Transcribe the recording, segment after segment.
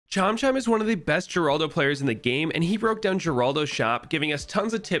Chomchom is one of the best Geraldo players in the game, and he broke down Geraldo's shop, giving us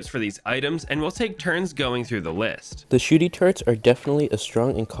tons of tips for these items, and we'll take turns going through the list. The shooty turrets are definitely a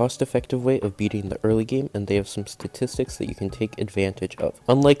strong and cost-effective way of beating the early game, and they have some statistics that you can take advantage of.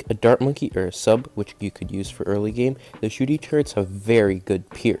 Unlike a dart monkey or a sub, which you could use for early game, the shooty turrets have very good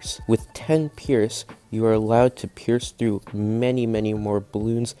pierce. With 10 pierce, you are allowed to pierce through many more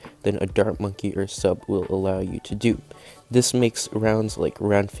balloons than a dart monkey or sub will allow you to do. This makes rounds like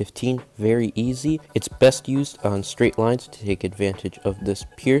round 15 very easy. It's best used on straight lines to take advantage of this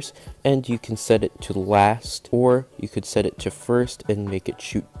pierce, and you can set it to last, or you could set it to first and make it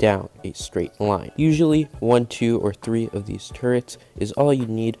shoot down a straight line. Usually 1, 2, or 3 of these turrets is all you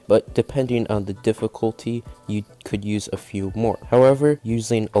need, but depending on the difficulty, you could use a few more. However,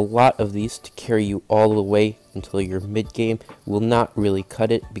 using a lot of these to carry you all the way until your mid game will not really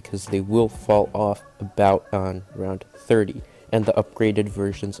cut it, because they will fall off about on round 30, and the upgraded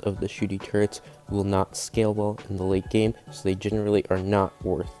versions of the shooty turrets will not scale well in the late game, so they generally are not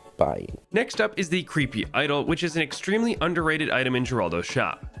worth buying. Next up is the Creepy Idol, which is an extremely underrated item in Geraldo's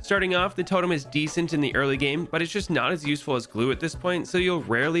shop. Starting off, the totem is decent in the early game, but it's just not as useful as glue at this point, so you'll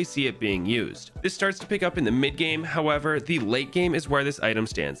rarely see it being used. This starts to pick up in the mid game, however, the late game is where this item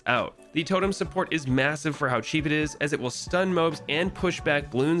stands out. The totem support is massive for how cheap it is, as it will stun mobs and push back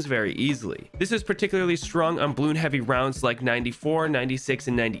balloons very easily. This is particularly strong on balloon heavy rounds like 94, 96,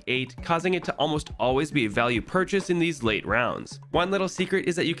 and 98, causing it to almost always be a value purchase in these late rounds. One little secret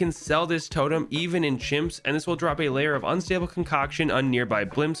is that you can sell this totem even in chimps, and this will drop a layer of unstable concoction on nearby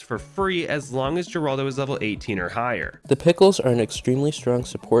blimps for free as long as Geraldo is level 18 or higher. The pickles are an extremely strong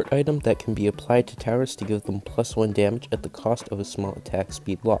support item that can be applied to towers to give them +1 damage at the cost of a small attack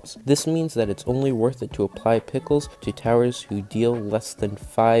speed loss. This means that it's only worth it to apply pickles to towers who deal less than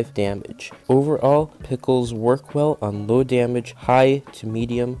 5 damage. Overall, pickles work well on low damage, high to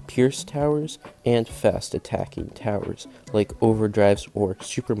medium pierce towers, and fast attacking towers, like overdrives or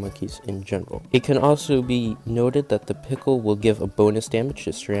super monkeys in general. It can also be noted that the pickle will give a bonus damage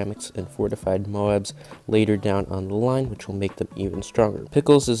to ceramics and fortified Moabs later down on the line, which will make them even stronger.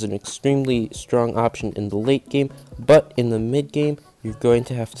 Pickles is an extremely strong option in the late game, but in the mid game, you're going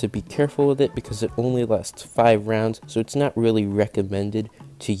to have to be careful with it because it only lasts 5 rounds, so it's not really recommended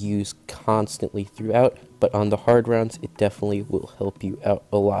to use constantly throughout, but on the hard rounds it definitely will help you out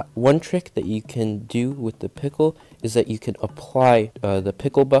a lot. One trick that you can do with the pickle is that you can apply the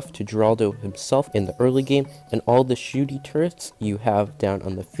pickle buff to Geraldo himself in the early game, and all the shooty turrets you have down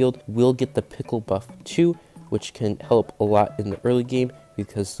on the field will get the pickle buff too, which can help a lot in the early game,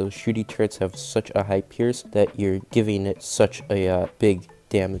 because those shooty turrets have such a high pierce that you're giving it such a big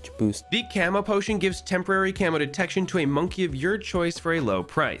damage boost. The Camo Potion gives temporary camo detection to a monkey of your choice for a low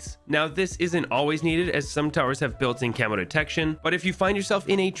price. Now, this isn't always needed, as some towers have built-in camo detection, but if you find yourself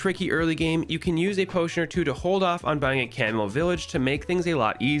in a tricky early game, you can use a potion or two to hold off on buying a camo village to make things a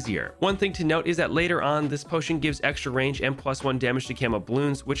lot easier. One thing to note is that later on, this potion gives extra range and +1 damage to camo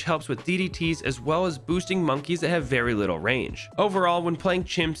balloons, which helps with DDTs as well as boosting monkeys that have very little range. Overall, when playing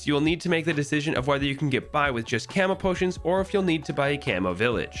chimps, you will need to make the decision of whether you can get by with just camo potions or if you'll need to buy a camo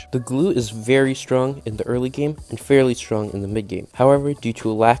village. The glue is very strong in the early game and fairly strong in the mid game. However, due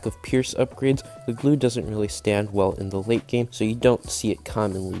to a lack of pierce upgrades, the glue doesn't really stand well in the late game, so you don't see it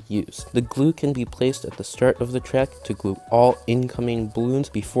commonly used. The glue can be placed at the start of the track to glue all incoming balloons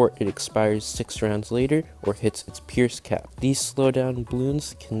before it expires 6 rounds later or hits its pierce cap. These slowdown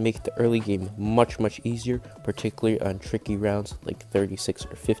balloons can make the early game much easier, particularly on tricky rounds like 36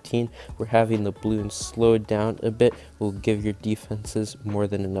 or 15, where having the balloons slowed down a bit will give your defenses more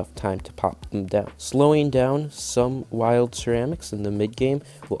than enough time to pop them down. Slowing down some wild ceramics in the mid game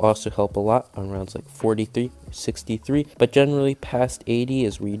will also help a lot on rounds like 43 or 63, but generally past 80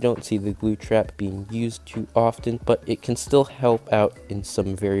 is where you don't see the glue trap being used too often, but it can still help out in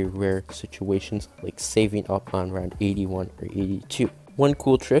some very rare situations like saving up on round 81 or 82. One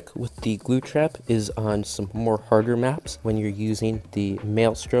cool trick with the glue trap is on some more harder maps when you're using the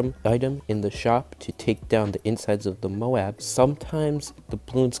Maelstrom item in the shop to take down the insides of the Moab. Sometimes the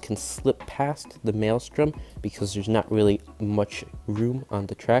balloons can slip past the Maelstrom because there's not really much room on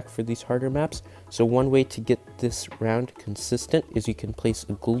the track for these harder maps. So one way to get this round consistent is you can place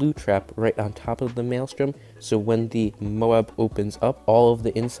a glue trap right on top of the Maelstrom, so when the Moab opens up, all of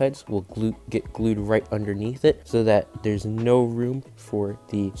the insides will get glued right underneath it, so that there's no room for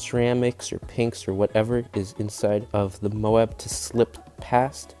the ceramics or pinks or whatever is inside of the Moab to slip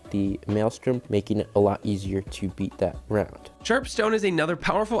past the Maelstrom, making it a lot easier to beat that round. Sharp Stone is another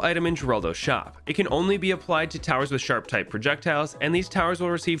powerful item in Geraldo's shop. It can only be applied to towers with sharp type projectiles, and these towers will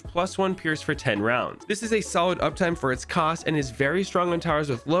receive +1 pierce for 10 rounds. This is a solid uptime for its cost and is very strong on towers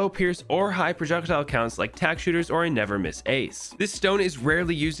with low pierce or high projectile counts like tack shooters or a never miss ace. This stone is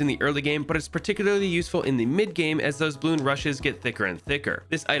rarely used in the early game, but it's particularly useful in the mid game as those balloon rushes get thicker and thicker.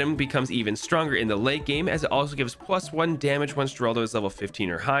 This item becomes even stronger in the late game as it also gives +1 damage once Geraldo is level 15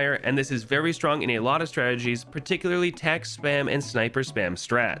 or higher, and this is very strong in a lot of strategies, particularly tack spam and sniper spam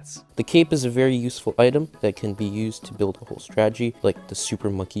strats. The cape is a very useful item that can be used to build a whole strategy like the super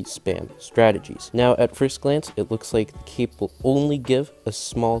monkey spam strategies. Now at first glance it looks like the cape will only give a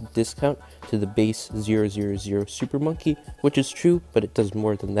small discount to the base 000 super monkey, which is true, but it does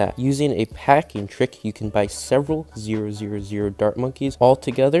more than that. Using a packing trick, you can buy several 000 dart monkeys all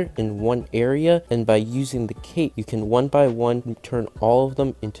together in one area, and by using the cape you can one by one turn all of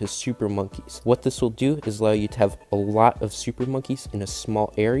them into super monkeys. What this will do is allow you to have a lot of super monkeys in a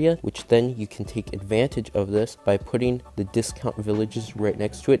small area, which then you can take advantage of this by putting the discount villages right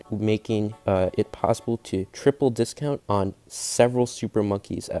next to it, making it possible to triple discount on several super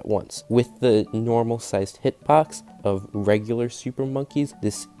monkeys at once. With the normal sized hitbox of regular super monkeys,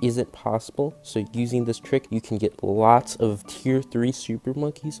 this isn't possible, so using this trick you can get lots of tier 3 super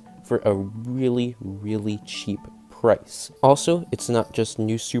monkeys for a really cheap price. Also, it's not just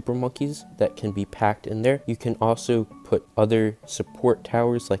new super monkeys that can be packed in there. You can also put other support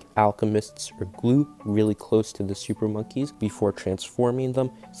towers like alchemists or glue really close to the super monkeys before transforming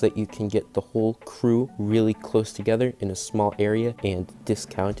them, so that you can get the whole crew really close together in a small area and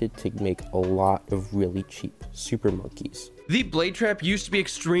discounted to make a lot of really cheap super monkeys. The Blade Trap used to be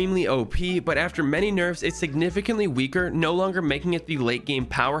extremely OP, but after many nerfs it's significantly weaker, no longer making it the late game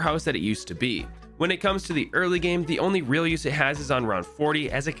powerhouse that it used to be. When it comes to the early game, the only real use it has is on round 40,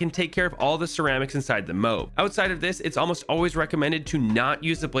 as it can take care of all the ceramics inside the moat. Outside of this, it's almost always recommended to not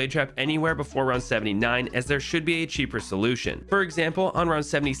use the Blade Trap anywhere before round 79, as there should be a cheaper solution. For example, on round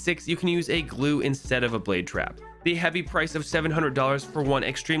 76, you can use a glue instead of a Blade Trap. The heavy price of $700 for one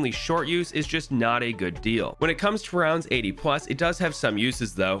extremely short use is just not a good deal. When it comes to rounds 80 plus, it does have some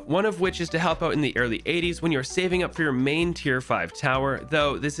uses though, one of which is to help out in the early 80s when you're saving up for your main tier 5 tower,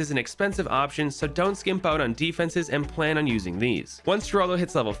 though this is an expensive option, so don't skimp out on defenses and plan on using these. Once Geraldo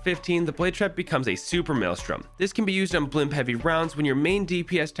hits level 15, the Blade Trap becomes a super maelstrom. This can be used on blimp heavy rounds when your main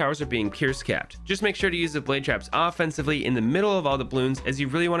DPS towers are being pierce capped. Just make sure to use the Blade Traps offensively in the middle of all the balloons, as you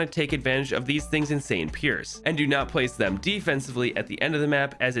really want to take advantage of these things' insane pierce, and do not place them defensively at the end of the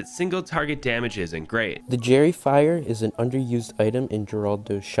map, as its single target damage isn't great. The Jerry Fire is an underused item in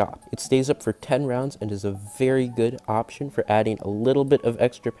Geraldo's shop. It stays up for 10 rounds and is a very good option for adding a little bit of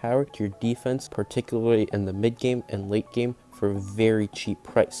extra power to your defense, particularly in the mid game and late game, for a very cheap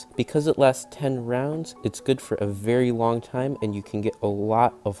price. Because it lasts 10 rounds, it's good for a very long time, and you can get a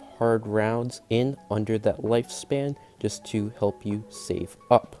lot of hard rounds in under that lifespan just to help you save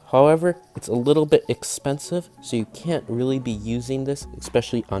up. However, it's a little bit expensive, so you can't really be using this,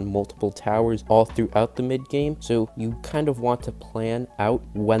 especially on multiple towers all throughout the mid game, so you kind of want to plan out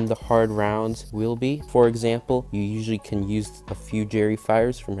when the hard rounds will be. For example, you usually can use a few Jerry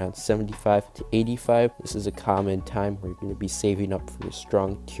Fires from around 75 to 85. This is a common time where you're going to be saving up for a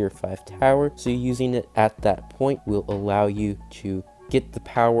strong tier 5 tower, so using it at that point will allow you to get the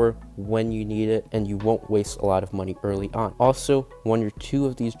power when you need it, and you won't waste a lot of money early on. Also, 1 or 2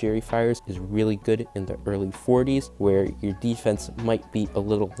 of these Jerry Fires is really good in the early 40s, where your defense might be a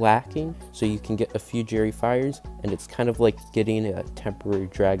little lacking, so you can get a few Jerry Fires, and it's kind of like getting a temporary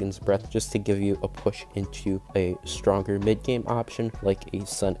Dragon's Breath just to give you a push into a stronger mid-game option like a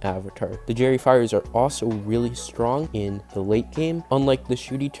Sun Avatar. The Jerry Fires are also really strong in the late game. Unlike the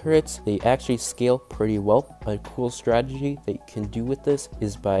shooty turrets, they actually scale pretty well. A cool strategy that you can do with this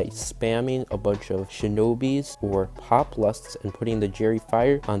is by spamming a bunch of shinobis or pop lusts and putting the Jerry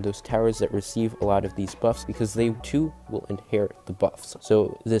Fire on those towers that receive a lot of these buffs, because they too will inherit the buffs.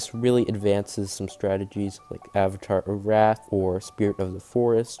 So this really advances some strategies like Avatar of Wrath or Spirit of the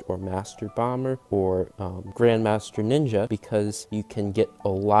Forest or Master Bomber or Grandmaster Ninja, because you can get a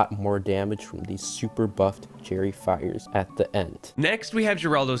lot more damage from these super buffed Jerry Fires at the end. Next, we have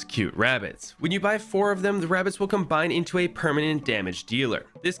Geraldo's cute rabbits. When you buy 4 of them, the rabbits will combine into a permanent damage dealer.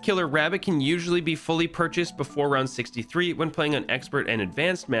 This killer rabbit can usually be fully purchased before round 63 when playing on expert and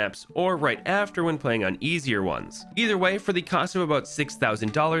advanced maps, or right after when playing on easier ones. Either way, for the cost of about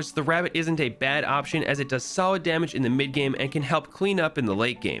 $6,000, the rabbit isn't a bad option, as it does solid damage in the mid game and can help clean up in the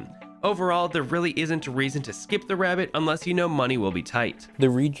late game. Overall, there really isn't a reason to skip the rabbit unless you know money will be tight. The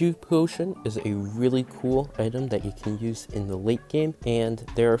Regrow Potion is a really cool item that you can use in the late game, and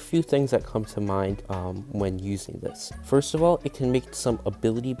there are a few things that come to mind when using this. First of all, it can make some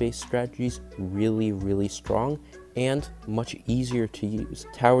ability-based strategies really strong and much easier to use.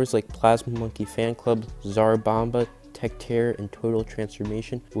 Towers like Plasma Monkey Fan Club, Zarbomba, Tech Terror, and Total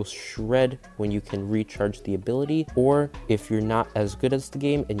Transformation will shred when you can recharge the ability, or if you're not as good as the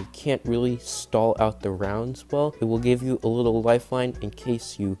game and you can't really stall out the rounds well, it will give you a little lifeline in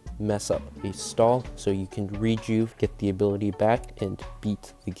case you mess up a stall, so you can rejuve, get the ability back, and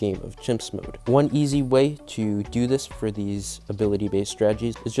beat the game of Chimps mode. One easy way to do this for these ability-based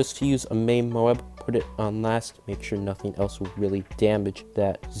strategies is just to use a main Moab, put it on last, make sure nothing else will really damage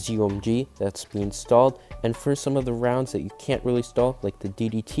that ZOMG that's being stalled, and for some of the rounds that you can't really stall, like the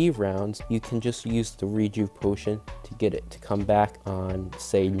DDT rounds, you can just use the Regrow Potion to get it to come back on,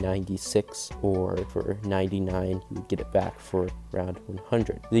 say, 96, or for 99, you would get it back for round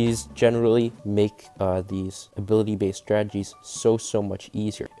 100. These generally make these ability-based strategies so much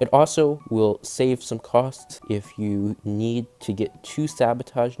easier. It also will save some costs if you need to get 2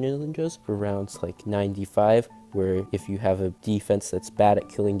 Sabotage Ninjas for rounds like 95, where if you have a defense that's bad at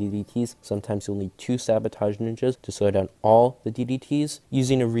killing DDTs, sometimes you'll need 2 Sabotage Ninjas to slow down all the DDTs.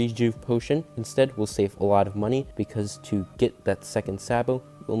 Using a Regrow Potion instead will save a lot of money, because to get that second Sabo,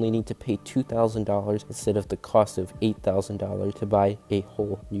 you only need to pay $2,000 instead of the cost of $8,000 to buy a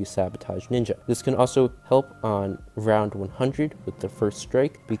whole new Sabotage Ninja. This can also help on round 100 with the First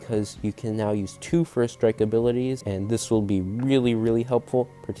Strike, because you can now use 2 First Strike abilities, and this will be really helpful,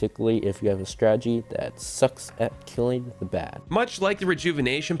 particularly if you have a strategy that sucks at killing the bad. Much like the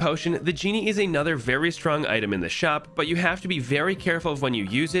Rejuvenation Potion, the Genie is another very strong item in the shop, but you have to be very careful of when you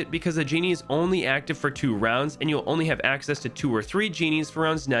use it, because the Genie is only active for 2 rounds, and you'll only have access to 2 or 3 Genies for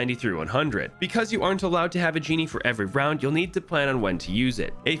rounds 90 through 100. Because you aren't allowed to have a Genie for every round, you'll need to plan on when to use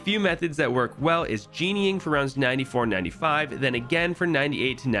it. A few methods that work well is Genieing for rounds 94-95, then again for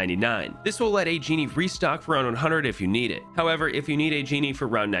 98 to 99. This will let a Genie restock for round 100 if you need it. However, if you need a Genie for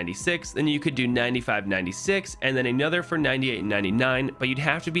round 96, then you could do 95-96 and then another for 98 and 99, but you'd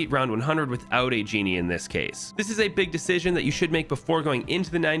have to beat round 100 without a Genie in this case. This is a big decision that you should make before going into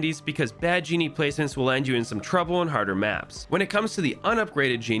the 90s, because bad Genie placements will land you in some trouble on harder maps. When it comes to the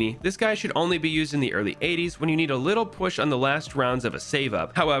unupgraded Genie, this guy should only be used in the early 80s when you need a little push on the last rounds of a save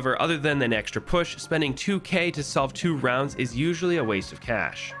up. However, other than an extra push, spending 2k to solve 2 rounds is usually a waste of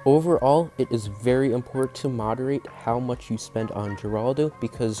cash. Overall, it is very important to moderate how much you spend on Geraldo,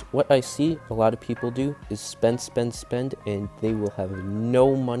 because what I see a lot of people do is spend, and they will have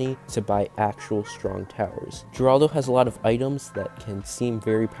no money to buy actual strong towers. Geraldo has a lot of items that can seem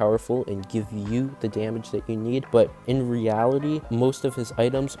very powerful and give you the damage that you need, but in reality, most of his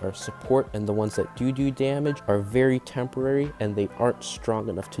items are support, and the ones that do damage are very temporary, and they aren't strong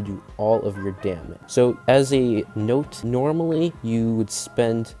enough to do all of your damage. So as a note, normally you would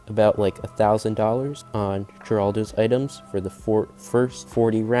spend about like $1,000 on Geraldo's items for the first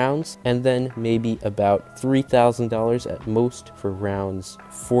 40 rounds, and then maybe about $3,000 at most for rounds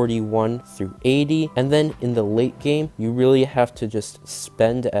 41 through 80. And then in the late game, you really have to just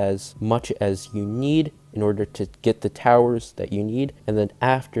spend as much as you need in order to get the towers that you need. And then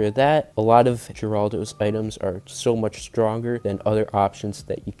after that, a lot of Geraldo's items are so much stronger than other options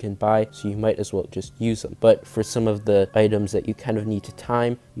that you can buy, so you might as well just use them. But for some of the items that you kind of need to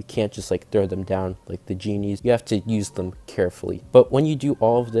time, you can't just like throw them down like the Genies. You have to use them carefully. But when you do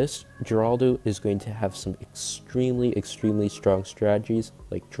all of this, Geraldo is going to have some extremely strong strategies,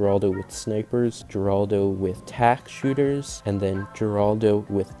 like Geraldo with snipers, Geraldo with tack shooters, and then Geraldo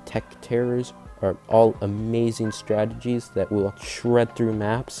with tech terrors, are all amazing strategies that will shred through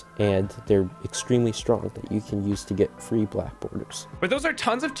maps, and they're extremely strong that you can use to get free black borders. But those are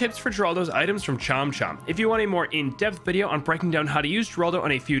tons of tips for Geraldo's items from ChomChom. If you want a more in-depth video on breaking down how to use Geraldo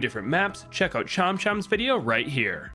on a few different maps, check out ChomChom's video right here.